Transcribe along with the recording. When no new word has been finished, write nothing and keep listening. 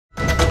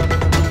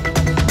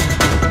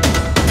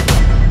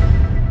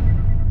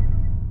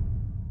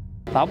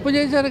తప్పు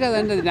చేశారు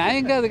కదండి, అది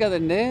న్యాయం కాదు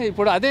కదండి.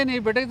 ఇప్పుడు అదే నీ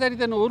బిడ్డకి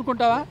జరిగితే నువ్వు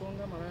ఊరుకుంటావా?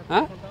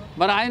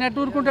 మరి ఆయన ఎట్టు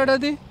ఊరుకుంటాడు?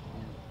 అది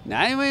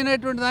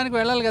న్యాయమైనటువంటి దానికి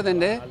వెళ్ళాలి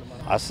కదండి.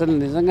 అసలు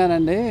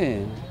నిజంగానండి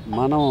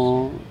మనం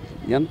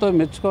ఎంతో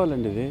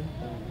మెచ్చుకోవాలండి, ఇది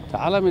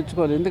చాలా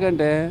మెచ్చుకోవాలి.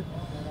 ఎందుకంటే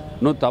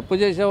నువ్వు తప్పు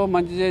చేసావో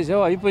మంచి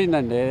చేసావో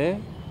అయిపోయిందండి.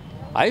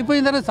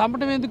 అయిపోయిందని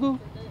చంపటం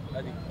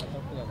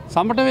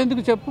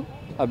ఎందుకు చెప్పు?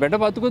 ఆ బిడ్డ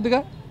బతుకుద్దిగా,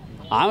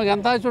 ఆమెకు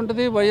ఎంత ఆశ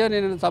ఉంటుంది, భయ్యా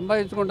నేను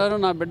సంపాదించుకుంటాను,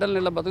 నా బిడ్డలను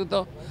ఇలా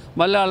బతుకుతాం,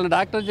 మళ్ళీ వాళ్ళని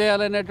డాక్టర్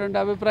చేయాలనేటువంటి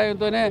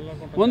అభిప్రాయంతోనే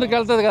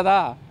ముందుకెళ్తుంది కదా.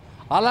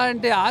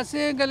 అలాంటి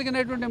ఆశయం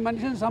కలిగినటువంటి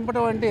మనిషిని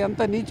చంపడం అంటే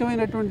ఎంత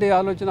నీచమైనటువంటి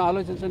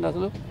ఆలోచించండి.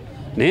 అసలు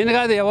నేను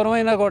కాదు,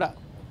 ఎవరైనా కూడా,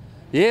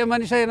 ఏ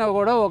మనిషి అయినా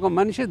కూడా ఒక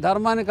మనిషి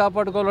ధర్మాన్ని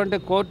కాపాడుకోవాలంటే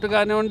కోర్టు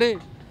కానివ్వండి,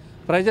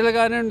 ప్రజలు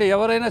కానివ్వండి,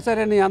 ఎవరైనా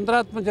సరే నీ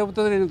అంతరాత్మ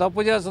చెబుతుంది నేను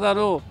తప్పు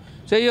చేస్తున్నాను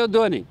చేయొద్దు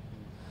అని.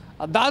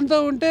 దాంతో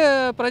ఉంటే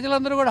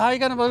ప్రజలందరూ కూడా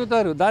హాయిగానే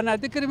బతుకుతారు. దాన్ని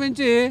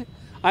అతిక్రమించి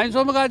ఆయన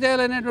సొమ్ముగా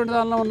చేయాలనేటువంటి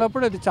దానిలో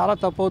ఉన్నప్పుడు అది చాలా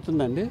తప్పు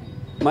అవుతుందండి,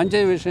 మంచి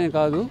విషయం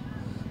కాదు.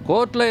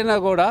 కోర్టులైనా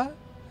కూడా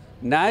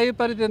న్యాయ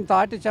పరిధిని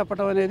దాటి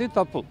చెప్పడం అనేది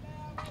తప్పు.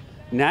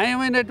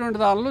 న్యాయమైనటువంటి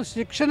దానిలో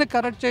శిక్షని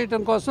కరెక్ట్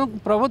చేయడం కోసం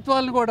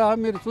ప్రభుత్వాలను కూడా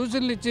మీరు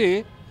సూచనలు ఇచ్చి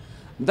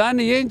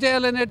దాన్ని ఏం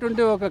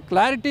చేయాలనేటువంటి ఒక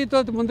క్లారిటీతో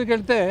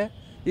ముందుకెళ్తే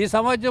ఈ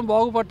సమాజం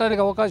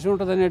బాగుపడటానికి అవకాశం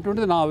ఉంటుంది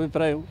అనేటువంటిది నా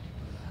అభిప్రాయం.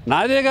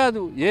 నాదే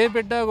కాదు, ఏ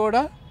బిడ్డ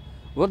కూడా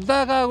వృద్ధా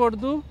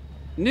కాకూడదు.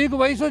 నీకు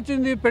వయసు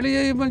వచ్చింది పెళ్లి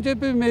చేయమని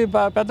చెప్పి మీ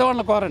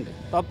పెద్దవాళ్ళని కోరండి,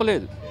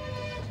 తప్పలేదు.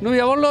 నువ్వు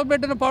ఎవరిలో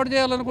బిడ్డను పాడు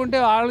చేయాలనుకుంటే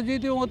వాళ్ళ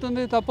జీవితం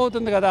అవుతుంది, తప్పు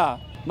అవుతుంది కదా.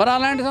 మరి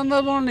అలాంటి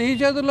సందర్భంలో ఈ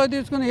చేతుల్లో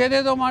తీసుకుని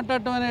ఏదేదో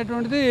మాట్లాడటం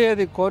అనేటువంటిది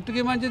అది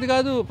కోర్టుకి మంచిది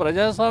కాదు.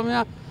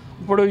 ప్రజాస్వామ్య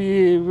ఇప్పుడు ఈ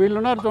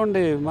వీళ్ళున్నారు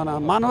చూడండి, మన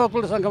మానవ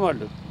హక్కుల సంఘం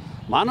వాళ్ళు,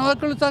 మానవ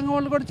హక్కుల సంఘం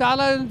వాళ్ళు కూడా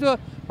చాలా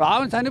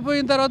ఆమె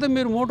చనిపోయిన తర్వాత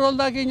మీరు 3 రోజుల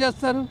దాకా ఏం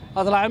చేస్తారు?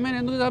 అసలు ఆమెను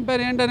ఎందుకు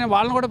చంపారు ఏంటని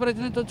వాళ్ళని కూడా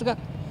ప్రశ్నించవచ్చుగా.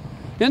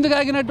 ఎందుకు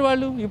ఆగినట్టు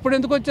వాళ్ళు? ఇప్పుడు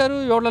ఎందుకు వచ్చారు?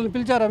 ఎవళ్ళని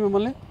పిలిచారా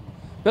మిమ్మల్ని?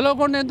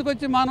 పిలవకుండా ఎందుకు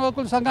వచ్చి మానవ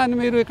హక్కుల సంఘాన్ని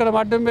మీరు ఇక్కడ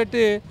అడ్డం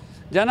పెట్టి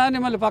జనాన్ని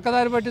మళ్ళీ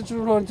పక్కదారి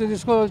పట్టించుకోవడం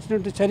తీసుకోవాల్సిన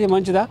చర్య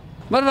మంచిదా?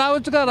 మరి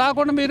రావచ్చుగా.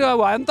 రాకుండా మీరు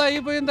అంతా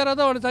అయిపోయిన తర్వాత,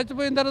 వాడు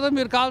చచ్చిపోయిన తర్వాత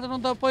మీరు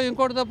కాల్చడం తప్ప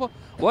ఇంకోటి తప్ప,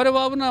 ఓరే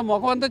బాబు నా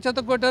ముఖం అంతా చెత్త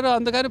కొట్టారు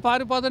అందుకని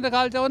పారిపోతుంటే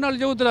కాల్చామని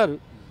వాళ్ళు చెబుతున్నారు.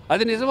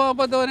 అది నిజమా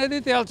అబద్ధం అనేది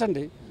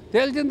తేల్చండి.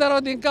 తేల్చిన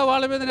తర్వాత ఇంకా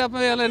వాళ్ళ మీద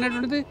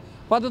నెప్పవేయాలనేటువంటిది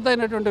పద్ధతి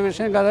అయినటువంటి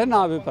విషయం కాదని నా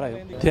అభిప్రాయం.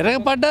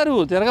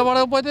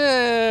 తిరగబడకపోతే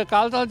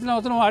కాల్చాల్సిన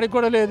అవసరం వాడికి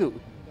కూడా లేదు.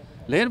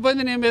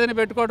 లేనిపోయింది నీ మీదనే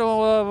పెట్టుకోవడం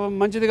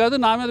మంచిది కాదు,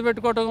 నా మీద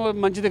పెట్టుకోవడం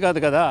మంచిది కాదు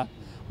కదా.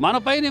 మన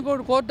పైన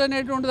ఇంకోటి కోర్టు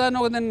అనేటువంటి దాన్ని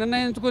ఒక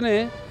నిర్ణయించుకుని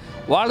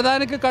వాళ్ళ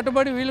దానికి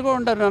కట్టుబడి వీళ్ళు కూడా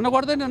ఉంటారు. నన్ను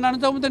కొడితే నన్ను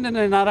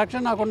చంపితే నా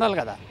రక్షణ నాకు ఉండాలి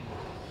కదా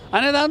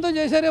అనే దాంతో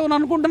చేశారేమో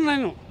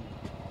అనుకుంటున్నాను.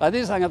 అది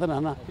సంగతి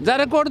నాన్న.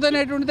 జరగకూడదు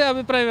అనేటువంటిది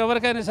అభిప్రాయం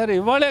ఎవరికైనా సరే,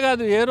 ఇవాళే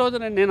కాదు ఏ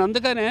రోజున. నేను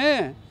అందుకనే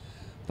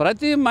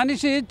ప్రతి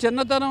మనిషి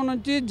చిన్నతనం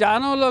నుంచి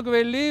జ్ఞానంలోకి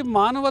వెళ్ళి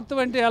మానవత్వం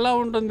అంటే ఎలా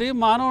ఉంటుంది,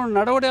 మానవుడు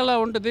నడవడి ఎలా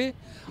ఉంటుంది,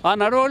 ఆ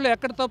నడవడిలో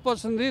ఎక్కడ తప్పు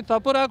వస్తుంది,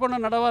 తప్పు రాకుండా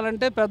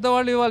నడవాలంటే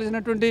పెద్దవాళ్ళు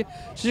ఇవ్వాల్సినటువంటి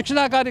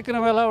శిక్షణా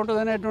కార్యక్రమం ఎలా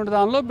ఉంటుంది అనేటువంటి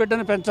దానిలో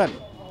బిడ్డను పెంచాలి.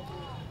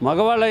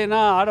 మగవాళ్ళైనా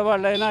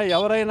ఆడవాళ్ళైనా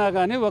ఎవరైనా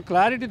కానీ ఒక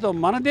క్లారిటీతో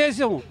మన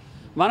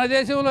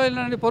దేశంలో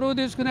ఇలాంటి పరువు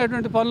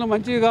తీసుకునేటువంటి పనులు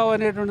మంచివి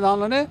కావనేటువంటి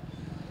దానిలోనే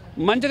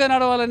మంచిగా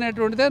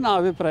నడవాలనేటువంటిదే నా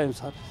అభిప్రాయం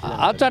సార్.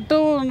 ఆ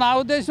చట్టం నా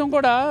ఉద్దేశం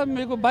కూడా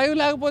మీకు భయం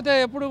లేకపోతే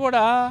ఎప్పుడు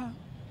కూడా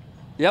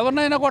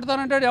ఎవరినైనా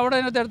కొడతానంటాడు,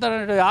 ఎవడైనా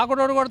తిడతానంటాడు,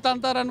 ఆకుడోడు కూడా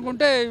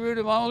తంతారనుకుంటే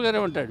వీడు మామూలుగానే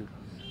ఉంటాడు.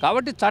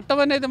 కాబట్టి చట్టం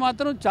అనేది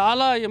మాత్రం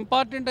చాలా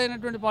ఇంపార్టెంట్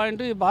అయినటువంటి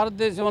పాయింట్. ఈ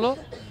భారతదేశంలో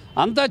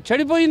అంతా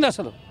చెడిపోయింది.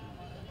 అసలు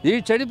ఈ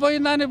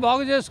చెడిపోయిన దాన్ని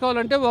బాగు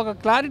చేసుకోవాలంటే ఒక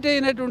క్లారిటీ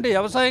అయినటువంటి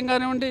వ్యవసాయం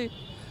కానివ్వండి,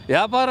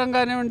 వ్యాపారం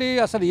కానివ్వండి,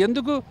 అసలు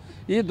ఎందుకు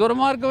ఈ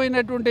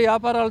దుర్మార్గమైనటువంటి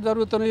వ్యాపారాలు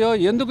జరుగుతున్నాయో,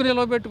 ఎందుకు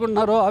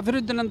నిలవబెట్టుకుంటున్నారో,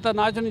 అభివృద్ధిని అంతా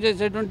నాశనం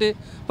చేసేటువంటి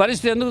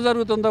పరిస్థితి ఎందుకు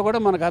జరుగుతుందో కూడా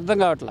మనకు అర్థం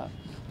కావట్లా.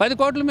 10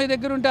 కోట్లు మీ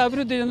దగ్గర ఉంటే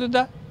అభివృద్ధి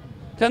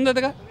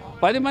చెందదుగా.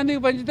 10 మందికి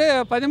పంచితే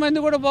 10 మంది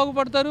కూడా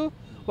బాగుపడతారు.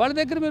 వాళ్ళ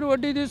దగ్గర మీరు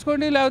వడ్డీ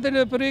తీసుకోండి,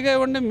 లేకపోతే ఫ్రీగా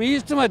ఇవ్వండి, మీ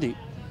ఇష్టం. అది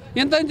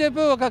ఇంత అని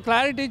చెప్పి ఒక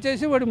క్లారిటీ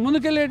చేసి వాడు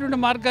ముందుకెళ్ళేటువంటి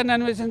మార్గాన్ని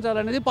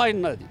అన్వేషించాలనేది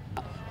పాయింట్. అది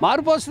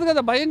మార్పు వస్తుంది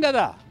కదా, భయం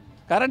కదా.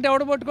 కరెంట్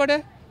ఎవడు పట్టుకోడే,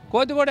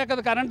 కోతి కూడా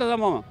ఎక్కదు కరెంటు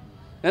సమం,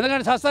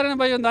 ఎందుకంటే సస్తారని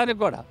భయం దానికి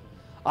కూడా.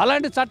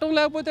 అలాంటి చట్టం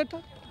లేకపోతే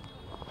ఎట్లా?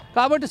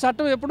 కాబట్టి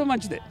చట్టం ఎప్పుడూ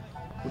మంచిదే.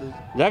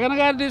 జగన్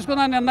గారు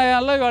తీసుకున్న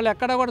నిర్ణయాల్లో వాళ్ళు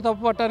ఎక్కడా కూడా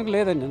తప్పు పట్టడానికి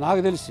లేదండి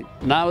నాకు తెలిసి.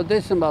 నా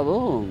ఉద్దేశం బాబు,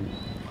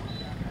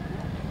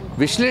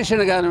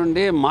 విశ్లేషణ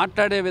కానివ్వండి,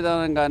 మాట్లాడే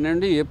విధానం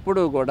కానివ్వండి,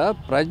 ఎప్పుడూ కూడా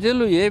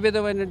ప్రజలు ఏ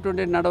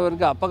విధమైనటువంటి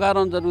నడవడికి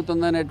అపకారం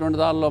జరుగుతుందనేటువంటి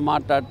దానిలో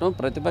మాట్లాడటం,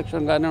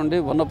 ప్రతిపక్షం కానివ్వండి,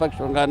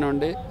 ఉన్నపక్షం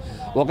కానివ్వండి,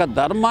 ఒక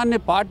ధర్మాన్ని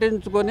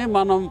పాటించుకొని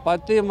మనం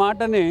ప్రతి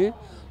మాటని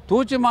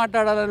తూచి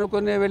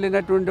మాట్లాడాలనుకునే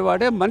వెళ్ళినటువంటి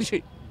వాడే మనిషి.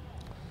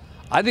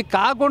 అది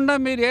కాకుండా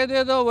మీరు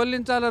ఏదేదో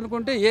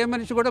వల్లించాలనుకుంటే ఏ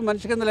మనిషి కూడా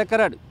మనిషి కింద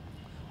లెక్కరాడు.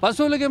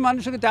 పశువులకి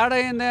మనిషికి తేడా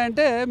ఏంది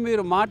అంటే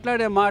మీరు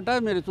మాట్లాడే మాట,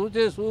 మీరు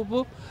చూసే చూపు,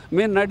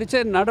 మీరు నడిచే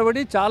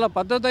నడవడి చాలా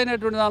పద్ధతి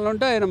అయినటువంటి దానిలో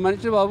ఉంటే ఆయన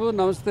మనిషి బాబు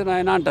నమస్తే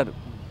నాయన అంటారు.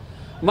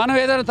 మనం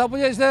ఏదైనా తప్పు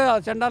చేస్తే ఆ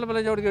చండాల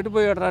పిల్ల చోటుకి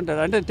ఎడిపోయాడు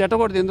అంటారు. అంటే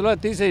తిట్టకూడదు, ఇందులో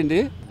తీసేయండి.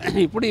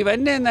 ఇప్పుడు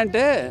ఇవన్నీ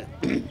ఏంటంటే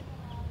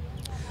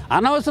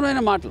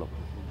అనవసరమైన మాటలు.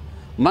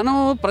 మనం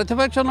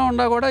ప్రతిపక్షంలో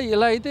ఉన్నా కూడా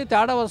ఇలా అయితే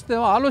తేడా వస్తే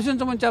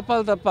ఆలోచించమని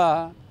చెప్పాలి తప్ప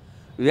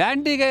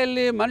వ్యాంటీగా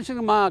వెళ్ళి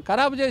మనిషిని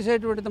ఖరాబు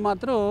చేసేటువంటిది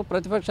మాత్రం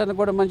ప్రతిపక్షానికి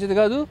కూడా మంచిది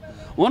కాదు,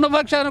 ఉన్న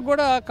పక్షానికి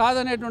కూడా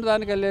కాదనేటువంటి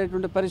దానికి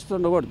వెళ్ళేటువంటి పరిస్థితి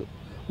ఉండకూడదు.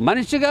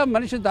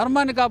 మనిషి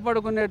ధర్మాన్ని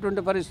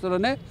కాపాడుకునేటువంటి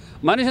పరిస్థితుల్లోనే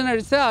మనిషి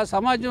నడిస్తే ఆ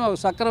సమాజం ఒక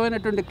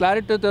సక్రమైనటువంటి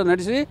క్లారిటీతో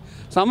నడిచి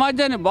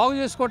సమాజాన్ని బాగు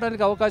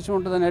చేసుకోవడానికి అవకాశం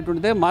ఉంటుంది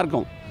అనేటువంటిదే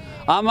మార్గం.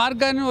 ఆ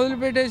మార్గాన్ని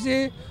వదిలిపెట్టేసి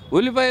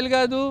ఉల్లిపాయలు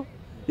కాదు,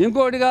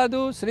 ఇంకోటి కాదు,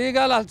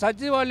 శ్రీగాలు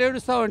చచ్చి వాళ్ళు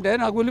ఏడుస్తూ ఉంటే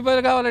నాకు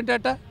ఉల్లిపాయలు కావాలంటే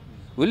అట్ట.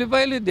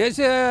 ఉల్లిపాయలు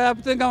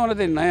దేశవ్యాప్తంగా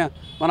ఉన్నది,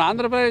 మన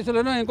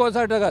ఆంధ్రప్రదేశ్లోనూ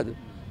ఇంకోసాటో కాదు.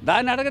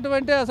 దాన్ని అడగటం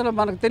అంటే అసలు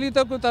మనకు తెలివి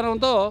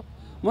తక్కువతనంతో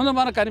ముందు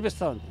మనకు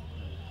కనిపిస్తూ ఉంది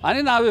అని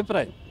నా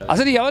అభిప్రాయం.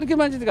 అసలు ఎవరికి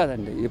మంచిది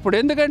కాదండి. ఇప్పుడు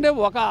ఎందుకంటే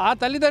ఆ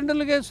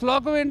తల్లిదండ్రులకి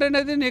శ్లోకం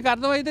ఏంటనేది నీకు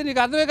అర్థమైతే నీకు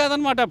అర్థమే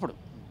కాదనమాట. అప్పుడు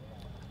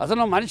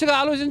అసలు మనిషిగా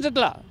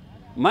ఆలోచించట్లా.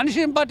 మనిషి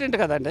ఇంపార్టెంట్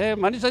కదండి.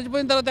 మనిషి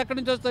చచ్చిపోయిన తర్వాత ఎక్కడి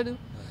నుంచి వస్తాడు?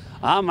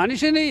 ఆ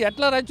మనిషిని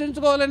ఎట్లా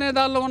రక్షించుకోవాలనే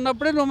దానిలో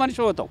ఉన్నప్పుడే నువ్వు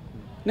మనిషి అవుతావు,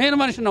 నేను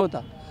మనిషిని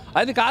అవుతా.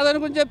 అది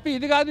కాదనుకుని చెప్పి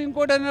ఇది కాదు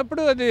ఇంకోటి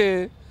అన్నప్పుడు అది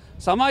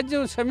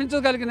సమాజం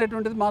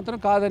క్షమించగలిగినటువంటిది మాత్రం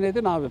కాదనేది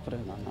నా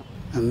అభిప్రాయం.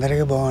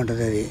 అందరికీ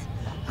బాగుంటుంది. అది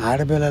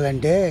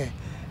ఆడపిల్లలంటే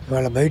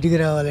వాళ్ళ బయటికి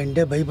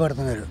రావాలంటే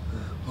భయపడుతున్నారు.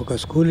 ఒక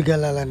స్కూల్కి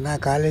వెళ్ళాలన్నా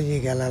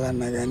కాలేజీకి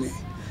వెళ్ళాలన్నా కానీ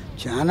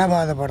చాలా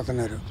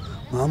బాధపడుతున్నారు.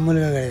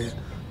 మామూలుగా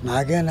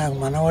నాకు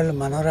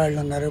మనవరాళ్ళు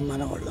ఉన్నారు,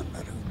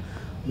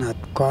 నా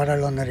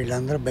కోడళ్ళు ఉన్నారు.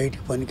 వీళ్ళందరూ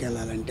బయటికి పనికి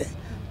వెళ్ళాలంటే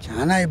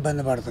చాలా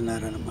ఇబ్బంది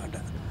పడుతున్నారు అన్నమాట.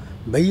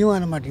 భయం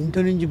అన్నమాట. ఇంటి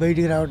నుంచి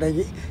బయటికి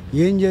రావడానికి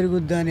ఏం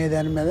జరుగుద్దా అనే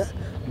దాని మీద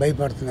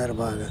భయపడుతున్నారు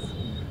బాగా.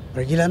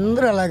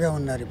 ప్రజలందరూ అలాగే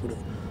ఉన్నారు. ఇప్పుడు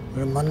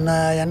మొన్న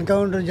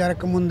ఎన్కౌంటర్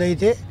జరగకముందు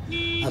అయితే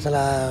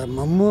అసలు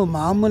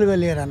మామూలుగా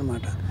లేరు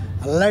అన్నమాట.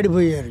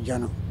 అల్లాడిపోయారు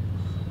జనం.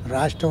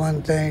 రాష్ట్రం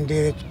అంతా ఏంటి,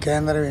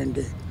 కేంద్రం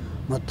ఏంటి,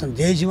 మొత్తం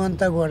దేశం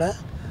అంతా కూడా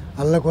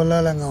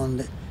అల్లకొల్లాలంగా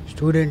ఉంది.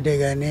 స్టూడెంటే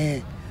కానీ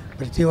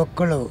ప్రతి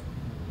ఒక్కళ్ళు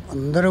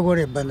అందరూ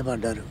కూడా ఇబ్బంది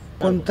పడ్డారు.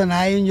 కొంత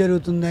న్యాయం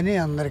జరుగుతుందని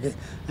అందరికీ.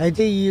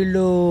 అయితే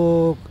వీళ్ళు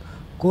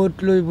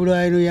కోర్టులు ఇప్పుడు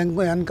ఆయన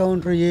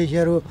ఎన్కౌంటర్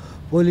చేశారు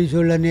పోలీసు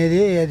వాళ్ళు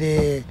అనేది అది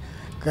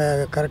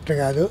కరెక్ట్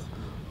కాదు.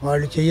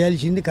 వాళ్ళు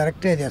చేయాల్సింది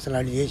కరెక్టే, అది అసలు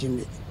వాళ్ళు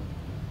చేసింది.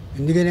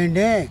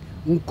 ఎందుకంటే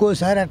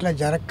ఇంకోసారి అట్లా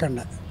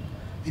జరగకుండా,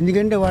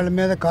 ఎందుకంటే వాళ్ళ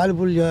మీద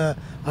కాల్పులు,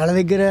 వాళ్ళ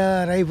దగ్గర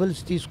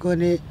రైఫిల్స్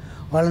తీసుకొని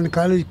వాళ్ళని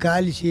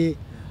కాల్చి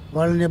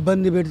వాళ్ళని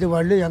ఇబ్బంది పెడితే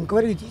వాళ్ళు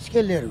ఎంక్వైరీకి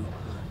తీసుకెళ్ళారు.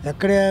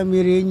 ఎక్కడ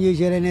మీరు ఏం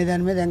చేశారనే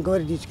దాని మీద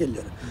ఎంక్వైరీ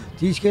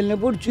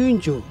తీసుకెళ్ళినప్పుడు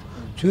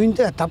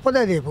చూపించితే తప్పదు.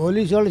 అది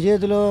పోలీసు వాళ్ళ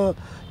చేతిలో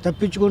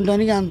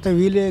తప్పించుకోవడానికి అంత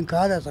వీలేం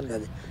కాదు అసలు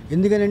అది.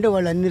 ఎందుకంటే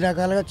వాళ్ళు అన్ని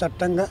రకాలుగా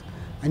చట్టంగా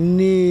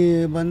అన్ని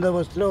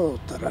బందోబస్తులో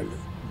వస్తారు వాళ్ళు.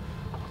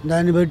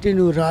 దాన్ని బట్టి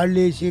నువ్వు రాళ్ళు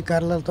వేసి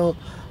కర్రలతో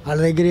వాళ్ళ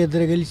దగ్గర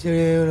ఇద్దరు కలిసి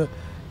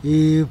ఈ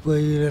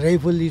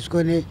రైఫిల్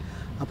తీసుకొని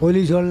ఆ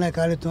పోలీసు వాళ్ళనే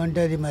కాలుతాం అంటే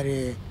అది మరి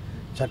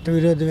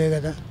చట్టవిరోధమే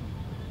కదా.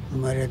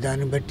 మరి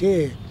దాన్ని బట్టి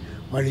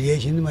వాళ్ళు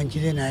చేసింది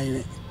మంచిదే,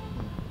 న్యాయమే.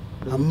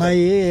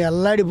 అమ్మాయి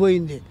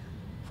అల్లాడిపోయింది.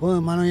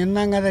 మనం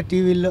విన్నాం కదా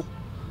టీవీల్లో,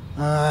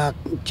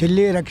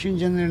 చెల్లి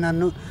రక్షించింది,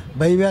 నన్ను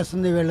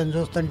భయవేస్తుంది వీళ్ళని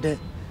చూస్తుంటే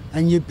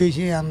అని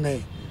చెప్పేసి అంది.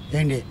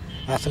 ఏంటి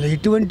అసలు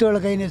ఎటువంటి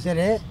వాళ్ళకైనా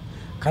సరే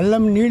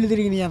కళ్ళం నీళ్లు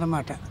తిరిగినాయి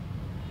అన్నమాట,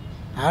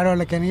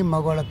 ఆడవాళ్ళకి కానీ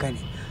మగవాళ్ళకి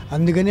కానీ.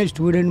 అందుకనే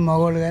స్టూడెంట్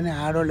మగవాళ్ళు కానీ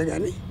ఆడవాళ్ళు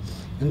కానీ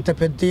ఇంత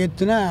పెద్ద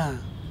ఎత్తున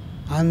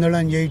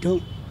ఆందోళన చేయటం,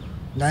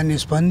 దాన్ని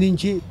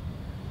స్పందించి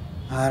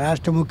ఆ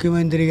రాష్ట్ర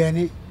ముఖ్యమంత్రి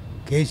కానీ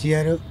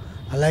కేసీఆర్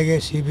అలాగే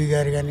సిపి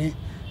గారు కానీ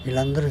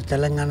వీళ్ళందరూ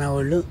తెలంగాణ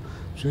వాళ్ళు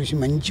చూసి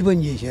మంచి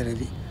పని చేశారు.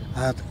 అది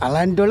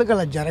అలాంటి వాళ్ళకి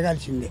అలా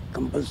జరగాల్సిందే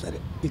కంపల్సరీ.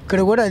 ఇక్కడ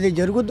కూడా అదే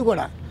జరుగుద్ది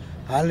కూడా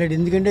ఆల్రెడీ.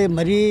 ఎందుకంటే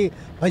మరీ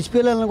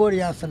పసిపిల్లలను కూడా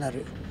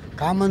చేస్తున్నారు.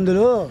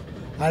 కామందులు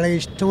వాళ్ళ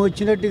ఇష్టం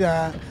వచ్చినట్టుగా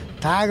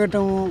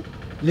తాగటం,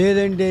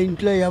 లేదంటే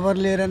ఇంట్లో ఎవరు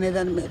లేరు అనే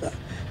దాని మీద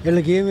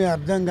వీళ్ళకి ఏమీ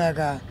అర్థం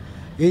కాక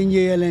ఏం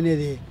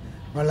చేయాలనేది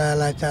వాళ్ళు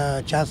అలా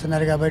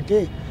చేస్తున్నారు. కాబట్టి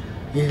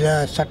ఇలా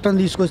చట్టం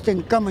తీసుకొస్తే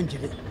ఇంకా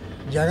మంచిది.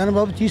 జగన్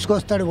బాబు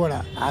తీసుకొస్తాడు కూడా,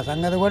 ఆ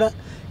సంగతి కూడా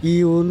ఈ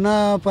ఉన్న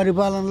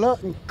పరిపాలనలో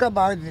ఇంకా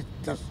బాగా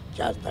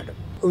చేస్తాడు.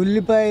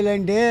 ఉల్లిపాయలు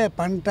అంటే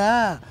పంట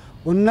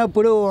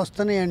ఉన్నప్పుడు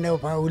వస్తున్నాయండి.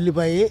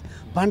 ఉల్లిపాయ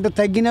పంట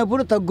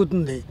తగ్గినప్పుడు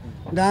తగ్గుతుంది.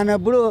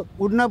 దానప్పుడు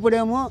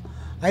ఉన్నప్పుడేమో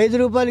 5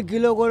 రూపాయలు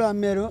కిలో కూడా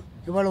అమ్మారు,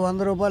 ఇవాళ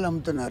 100 రూపాయలు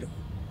అమ్ముతున్నారు.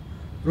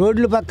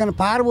 రోడ్ల పక్కన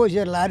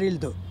పారబోసారు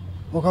లారీలతో.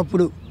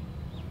 ఒకప్పుడు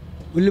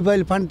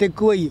ఉల్లిపాయలు పంట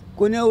ఎక్కువయ్యి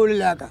కొనేవాళ్ళు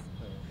లేక,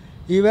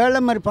 ఈవేళ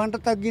మరి పంట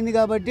తగ్గింది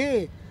కాబట్టి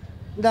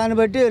దాన్ని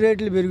బట్టి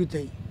రేట్లు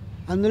పెరుగుతాయి.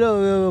 అందులో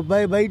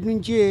బయట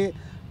నుంచి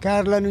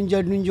కేరళ నుంచి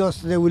అటు నుంచి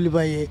వస్తుంది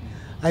ఉల్లిపాయ.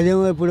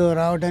 అదేమో ఇప్పుడు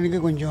రావడానికి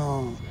కొంచెం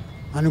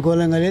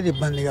అనుకూలంగా లేదు,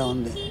 ఇబ్బందిగా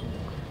ఉంది.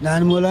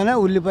 దాని మూలాన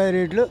ఉల్లిపాయ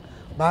రేట్లు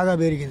బాగా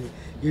పెరిగింది.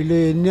 వీళ్ళు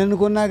ఎన్ని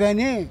అనుకున్నా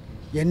కానీ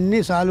ఎన్ని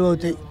సాల్వ్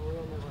అవుతాయి,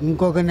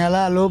 ఇంకొక నెల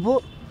లోపు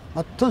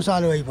మొత్తం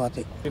సాల్వ్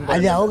అయిపోతాయి.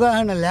 అది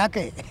అవగాహన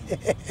లేకే.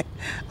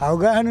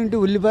 అవగాహన ఉంటే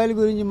ఉల్లిపాయల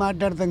గురించి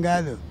మాట్లాడతాం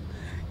కాదు,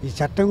 ఈ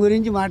చట్టం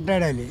గురించి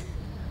మాట్లాడాలి.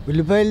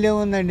 ఉల్లిపాయలు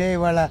ఏముందండి,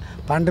 ఇవాళ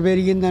పంట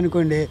పెరిగింది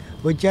అనుకోండి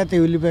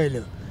వచ్చేస్తాయి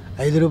ఉల్లిపాయలు.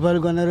 5 రూపాయలు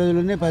కొన్న రోజులు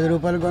ఉన్నాయి, 10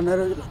 రూపాయలు కొన్న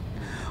రోజులు,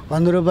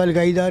 100 రూపాయలకి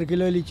 5-6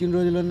 కిలోలు ఇచ్చిన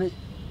రోజులు ఉన్నాయి.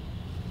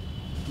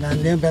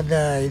 దానిదేం పెద్ద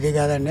ఇది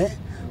కాదండి.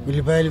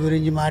 ఉల్లిపాయల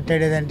గురించి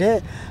మాట్లాడేదంటే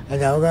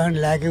అది అవగాహన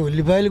లేక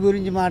ఉల్లిపాయల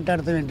గురించి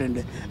మాట్లాడతాం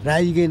ఏంటండి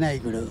రాజకీయ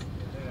నాయకుడు.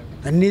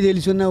 అన్నీ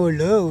తెలుసున్న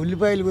వాళ్ళు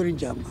ఉల్లిపాయల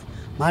గురించి అమ్మ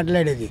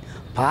మాట్లాడేది.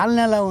 పాలన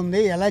ఎలా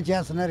ఉంది, ఎలా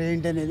చేస్తున్నారు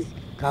ఏంటి అనేది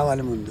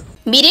కావాలి ముందు.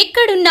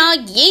 మీరెక్కడున్నా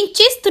ఏం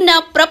చేస్తున్నా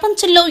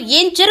ప్రపంచంలో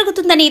ఏం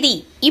జరుగుతుందనేది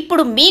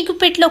ఇప్పుడు మీ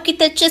గుప్పెట్లోకి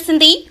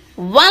తెచ్చేసింది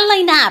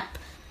ఆన్లైన్ యాప్.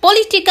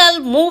 పొలిటికల్,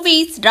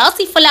 మూవీస్,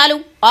 రాశి ఫలాలు,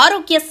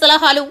 ఆరోగ్య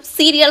సలహాలు,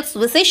 సీరియల్స్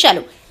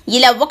విశేషాలు,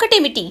 ఇలా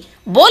ఒకటేమిటి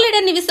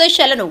బోలెడన్ని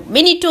విశేషాలను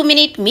మినిట్ టు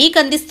మినిట్ మీకు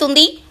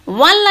అందిస్తుంది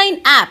ఆన్లైన్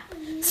యాప్.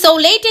 సో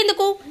లేట్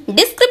ఎందుకు,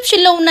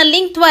 డిస్క్రిప్షన్ లో ఉన్న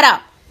లింక్ ద్వారా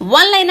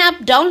ఆన్లైన్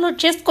యాప్ డౌన్లోడ్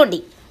చేసుకోండి.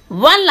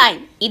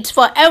 Online, it's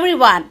for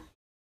everyone.